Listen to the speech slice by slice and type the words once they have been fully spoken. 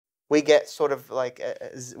we get sort of like,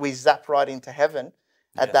 we zap right into heaven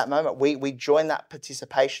at that moment. We join that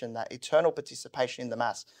participation, that eternal participation in the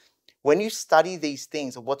Mass. When you study these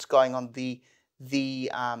things of what's going on, the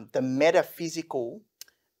metaphysical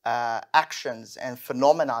actions and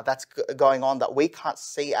phenomena that's going on that we can't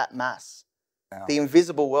see at Mass, the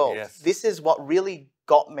invisible world. This is what really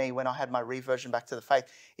got me when I had my reversion back to the faith,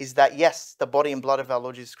 is that yes, the body and blood of our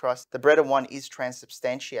Lord Jesus Christ, the bread and wine is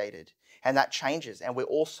transubstantiated, and that changes. And we're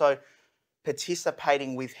also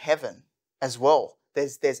participating with heaven as well.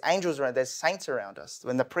 There's angels around, there's saints around us.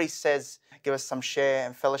 When the priest says, give us some share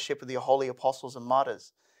and fellowship with your holy apostles and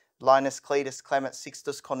martyrs, Linus, Cletus, Clement,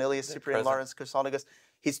 Sixtus, Cornelius, Cyprian, Lawrence, Chrysologus,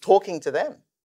 he's talking to them.